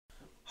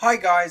Hi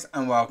guys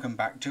and welcome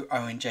back to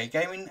ONJ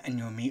Gaming and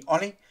you're me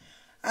Ollie.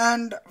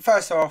 And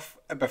first off,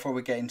 before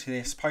we get into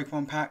this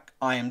Pokemon pack,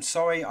 I am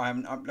sorry I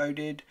haven't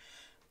uploaded.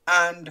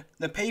 And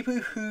the people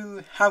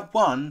who have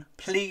won,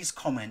 please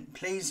comment.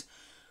 Please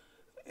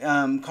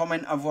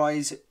comment,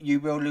 otherwise you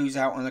will lose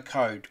out on the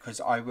code because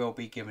I will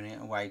be giving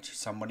it away to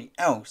somebody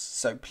else.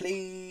 So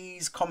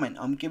please comment.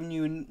 I'm giving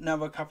you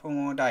another couple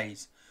more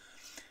days.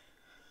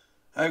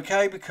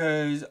 Okay,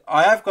 because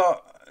I haven't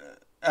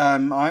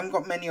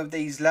got many of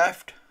these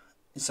left.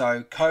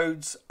 So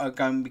codes are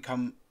going to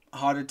become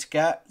harder to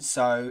get.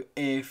 So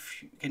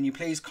can you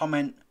please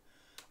comment,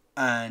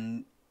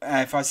 and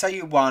if I say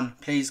you won,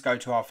 please go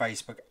to our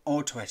Facebook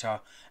or Twitter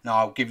and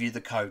I'll give you the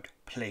code,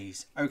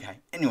 please. Okay,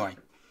 anyway.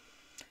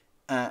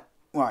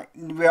 Right,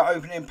 we are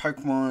opening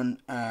Pokemon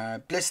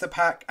Blister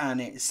Pack,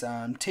 and it's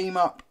team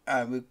up.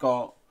 We've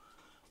got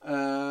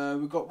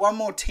one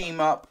more team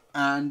up,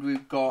 and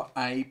we've got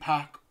a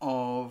pack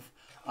of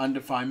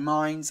Undefined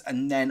Minds,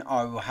 and then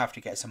I will have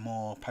to get some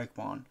more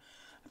Pokemon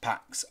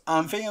packs.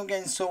 I'm thinking I'm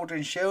getting Sword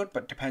and Shield,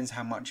 but depends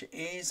how much it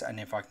is and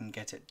if I can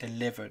get it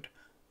delivered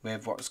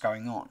with what's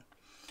going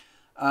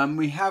on.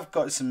 We have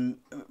got some,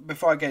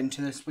 before I get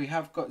into this, we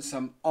have got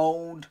some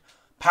old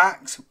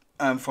packs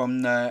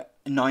from the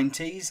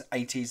 90s,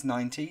 80s,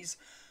 90s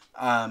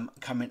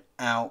coming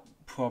out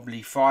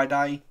probably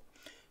Friday.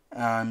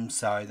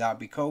 So that'd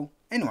be cool.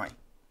 Anyway,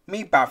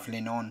 me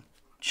baffling on,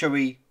 shall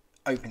we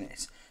open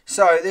this?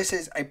 So this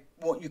is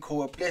what you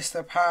call a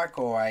blister pack,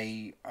 or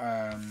a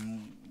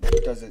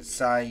what does it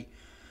say?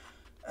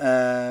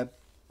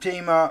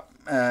 Team up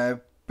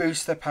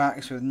booster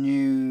packs with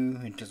new.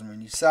 It doesn't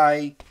really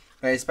say,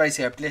 but it's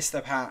basically a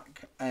blister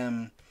pack.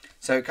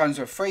 So it comes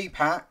with 3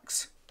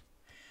 packs,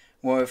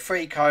 with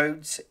 3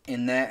 codes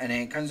in there, and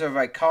it comes with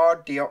a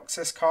card,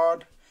 Deoxys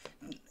card.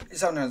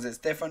 Sometimes it's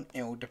different.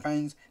 It all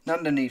depends. And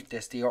underneath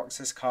this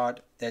Deoxys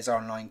card, there's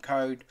online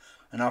code,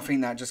 and I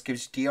think that just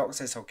gives you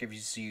Deoxys or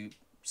gives you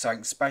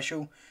something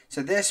special.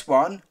 So this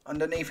one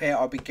underneath here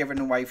I'll be giving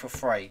away for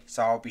free,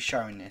 so I'll be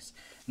showing this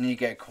and then you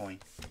get a coin.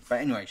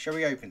 But anyway, shall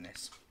we open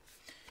this?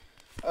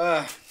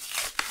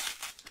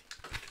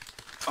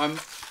 I'm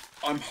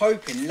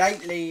hoping.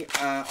 Lately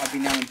I've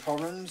been having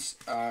problems.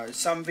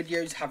 Some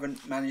videos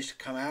haven't managed to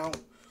come out,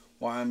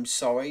 what I'm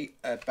sorry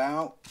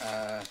about.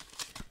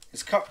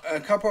 There's a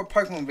couple of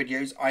Pokemon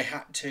videos I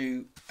had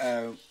to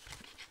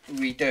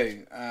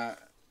redo.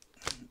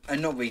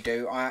 Not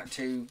redo, I had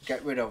to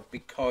get rid of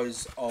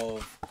because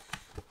of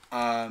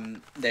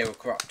they were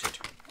corrupted.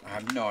 I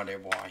have no idea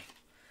why.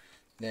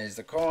 There's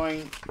the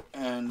coin,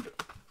 and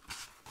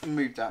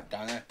move that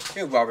down there.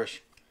 You're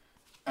rubbish.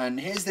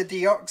 And here's the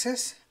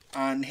Deoxys,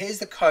 and here's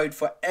the code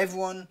for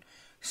everyone.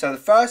 So the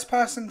first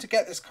person to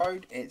get this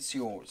code, it's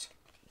yours.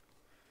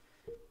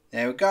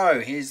 There we go.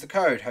 Here's the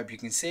code. Hope you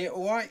can see it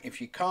all right.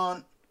 If you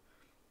can't,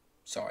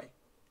 sorry.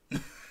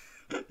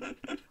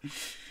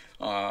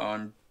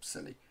 I'm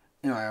silly.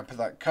 Anyway, I'll put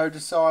that code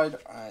aside.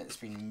 It's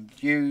been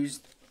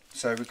used.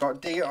 So we've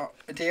got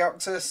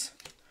Deoxys,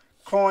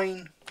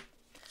 coin,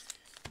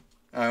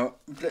 and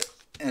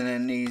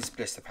then these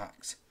blister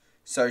packs.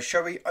 So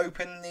shall we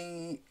open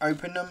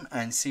them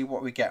and see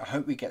what we get? I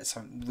hope we get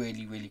something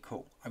really, really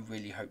cool. I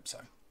really hope so.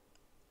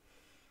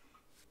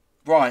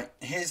 Right,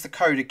 here's the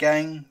code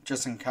again,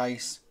 just in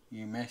case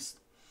you missed.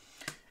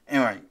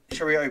 Anyway,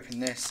 shall we open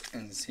this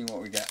and see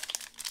what we get?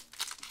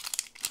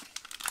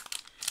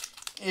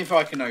 If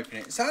I can open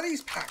it. So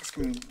these packs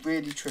can be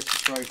really tricky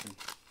to open.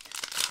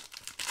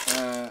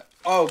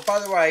 Oh, by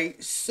the way,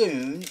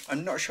 soon,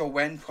 I'm not sure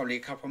when, probably a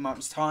couple of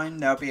months' time,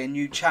 there'll be a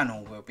new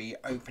channel we'll be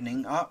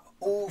opening up,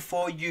 all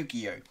for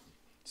Yu-Gi-Oh!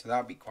 So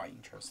that'll be quite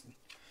interesting.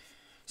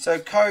 So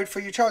code,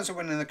 for your chance of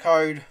winning the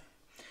code,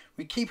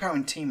 we keep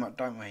having team up,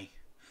 don't we?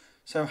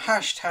 So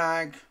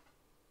hashtag,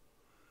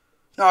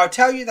 no, I'll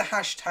tell you the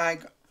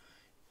hashtag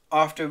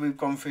after we've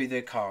gone through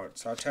the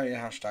cards. I'll tell you the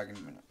hashtag in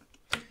a minute.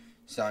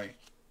 So,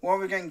 what are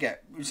we going to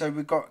get? So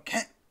we've got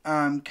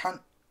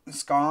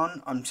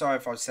Scan. I'm sorry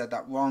if I said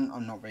that wrong.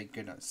 I'm not very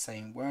good at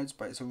saying words,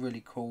 but it's a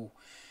really cool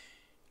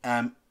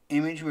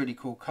image, really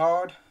cool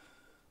card.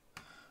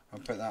 I'll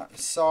put that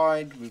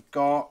aside. We've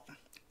got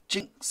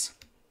Jinx.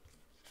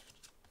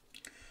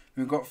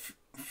 We've got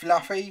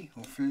Fluffy.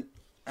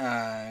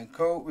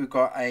 Cool. We've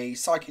got a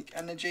Psychic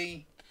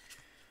Energy.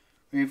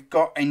 We've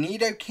got a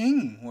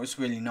Nidoking. Was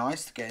really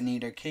nice to get a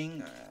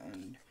Nidoking.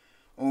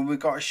 Or we've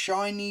got a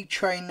shiny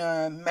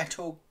trainer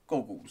metal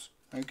goggles.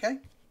 Okay.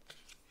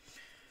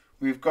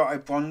 We've got a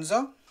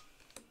Bronzer.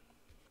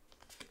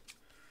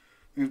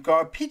 We've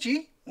got a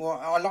Pidgey. Well,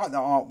 I like the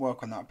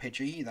artwork on that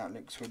Pidgey. That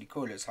looks really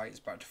cool. Looks like it's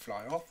about to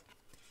fly off.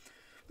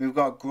 We've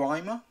got a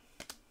Grimer.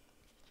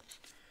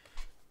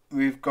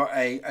 We've got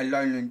a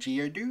Alolan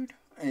Geodude.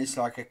 It's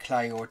like a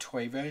clay or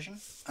toy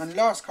version. And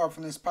last card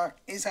from this pack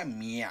is a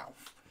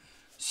Meowth.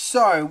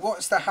 So,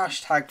 what's the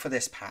hashtag for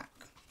this pack?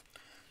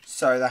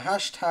 So, the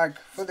hashtag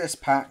for this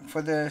pack,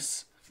 for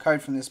this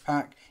code from this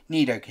pack,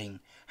 Nidoking.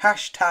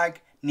 Hashtag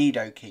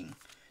Nidoking.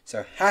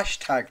 So,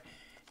 hashtag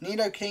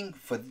Nidoking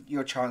for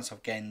your chance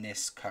of getting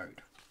this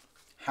code.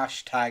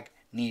 Hashtag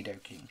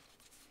Nidoking.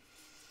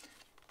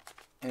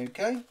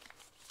 Okay,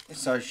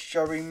 so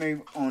shall we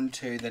move on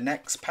to the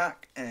next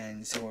pack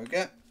and see what we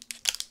get?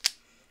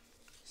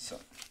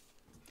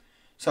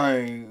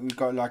 So we've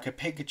got like a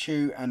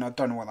Pikachu, and I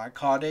don't know what that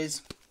card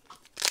is.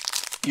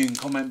 You can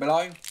comment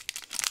below.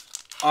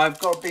 I've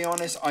got to be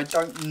honest, I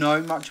don't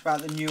know much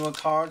about the newer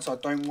cards. I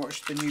don't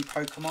watch the new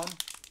Pokemon.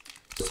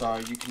 So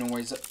you can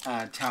always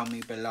tell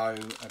me below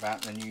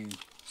about the new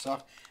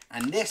stuff.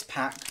 And this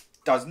pack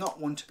does not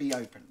want to be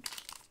opened.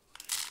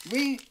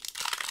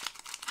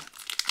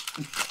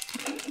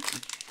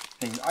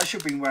 I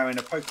should be wearing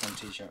a Pokemon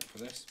t-shirt for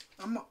this.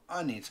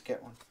 I need to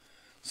get one.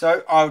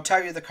 So I'll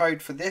tell you the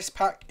code for this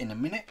pack in a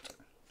minute.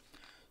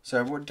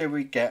 So what did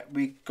we get?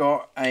 We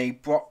got a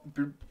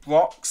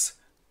Brock's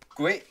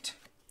Grit.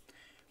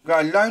 We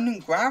got a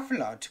Alolan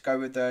Graveler to go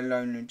with the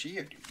Alolan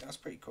Geodude. That's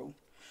pretty cool.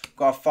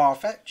 Got a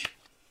Farfetch.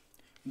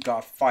 We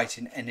got a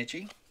Fighting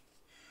Energy.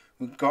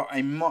 We've got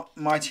a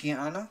Mighty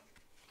Anna.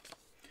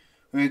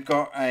 We've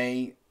got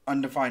a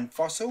Undefined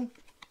Fossil.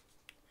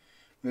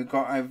 We've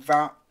got a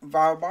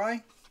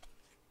Valby.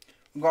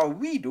 We've got a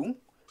Weedle.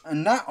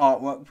 And that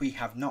artwork we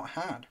have not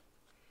had.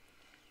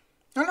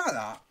 I like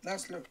that.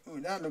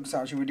 That looks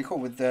actually really cool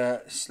with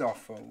the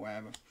sloth or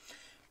whatever.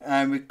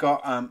 And we've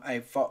got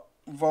a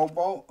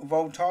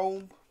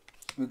Voltolb.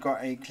 We've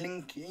got a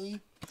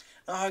Clinky.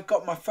 I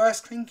got my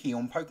first Clinky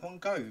on Pokemon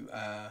Go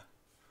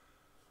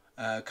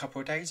a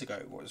couple of days ago.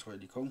 It was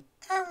really cool.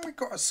 And we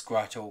got a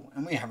Squirtle.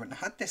 And we haven't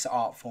had this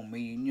art form.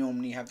 We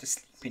normally have the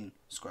sleeping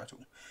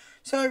Squirtle.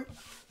 So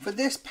for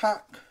this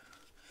pack,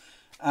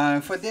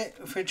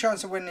 for a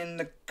chance of winning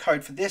the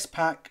code for this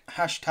pack,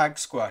 hashtag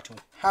Squirtle.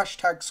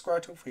 Hashtag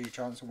Squirtle for your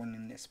chance of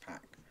winning this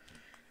pack.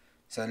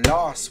 So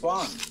last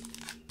one.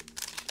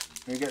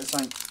 We get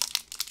something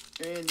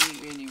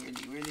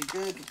really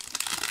good.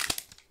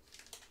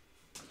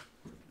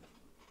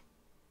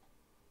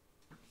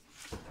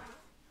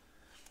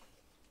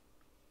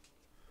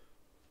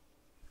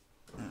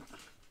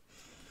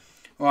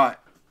 Right.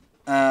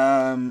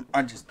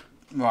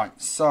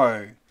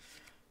 So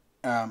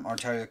I'll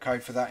tell you the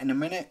code for that in a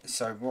minute.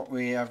 So what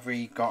we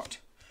got?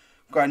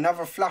 We've got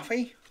another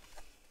Fluffy.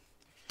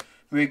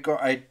 We've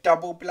got a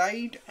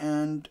Doublade,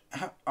 and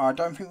I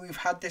don't think we've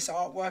had this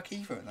artwork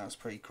either. That's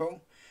pretty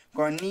cool.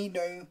 Got a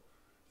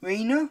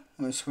Nidorina.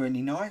 That's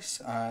really nice.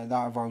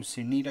 That evolves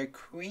to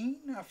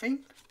Nidoqueen, I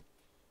think.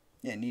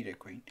 Yeah,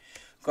 Nidoqueen.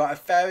 Got a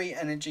Fairy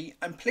Energy,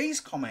 and please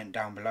comment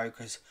down below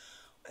because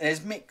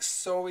there's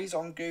mixed stories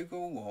on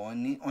Google or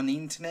on the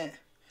internet,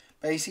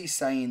 basically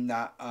saying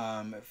that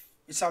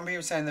some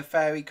people saying the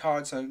fairy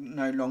cards are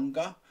no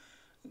longer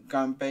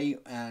going to be,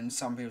 and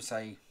some people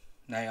say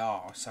they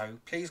are. So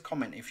please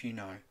comment if you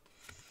know.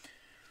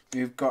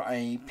 We've got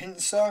a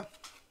Pinsir,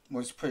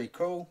 was pretty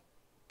cool.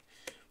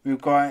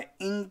 We've got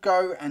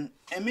Ingo and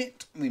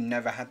Emmett. We've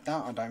never had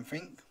that, I don't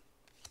think.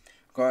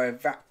 We've got a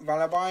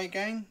Valabai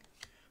again.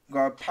 We've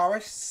got a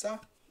Parissa.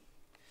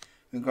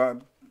 We've got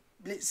a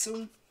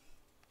Blitzel.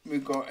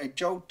 We've got a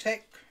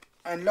Joltek.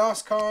 And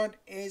last card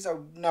is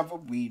another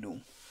Weedle.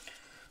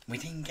 We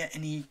didn't get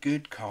any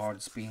good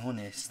cards, be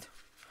honest.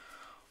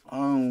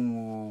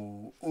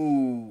 Oh,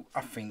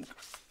 I think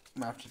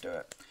we'll have to do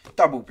it.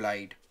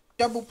 Doublade.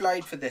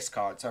 Doublade for this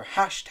card. So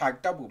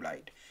hashtag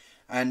Doublade.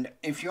 And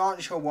if you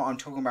aren't sure what I'm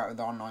talking about with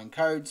the online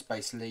codes,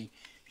 basically,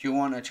 if you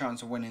want a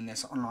chance of winning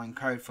this online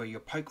code for your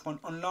Pokemon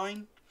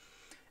online,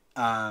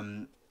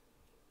 I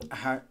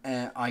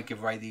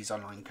give away these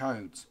online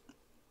codes.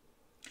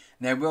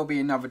 There will be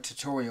another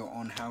tutorial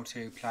on how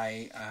to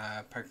play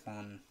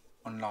Pokemon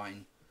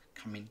online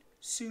coming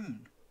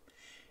soon.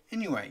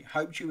 Anyway,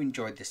 hope you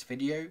enjoyed this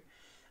video.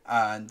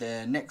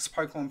 The next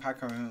Pokemon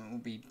pack will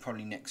be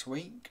probably next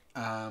week.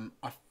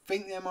 I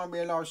think there might be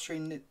a live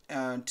stream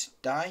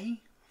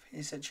today.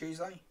 Is it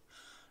Tuesday?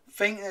 I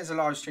think there's a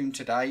live stream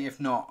today. If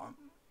not,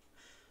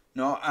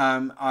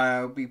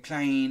 I'll be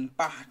playing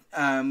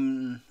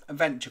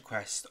Adventure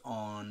Quest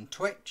on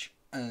Twitch.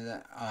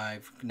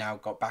 I've now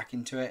got back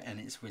into it and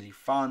it's really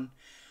fun.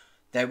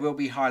 There will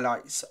be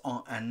highlights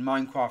and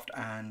Minecraft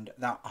and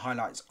that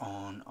highlights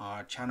on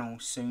our channel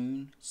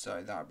soon,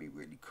 so that'll be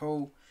really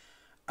cool.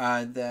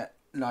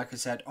 Like I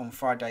said, on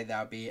Friday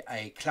there'll be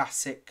a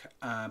classic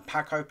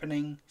pack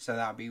opening, so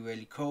that'll be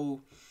really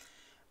cool.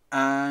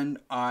 And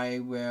I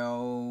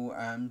will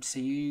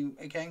see you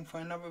again for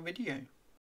another video.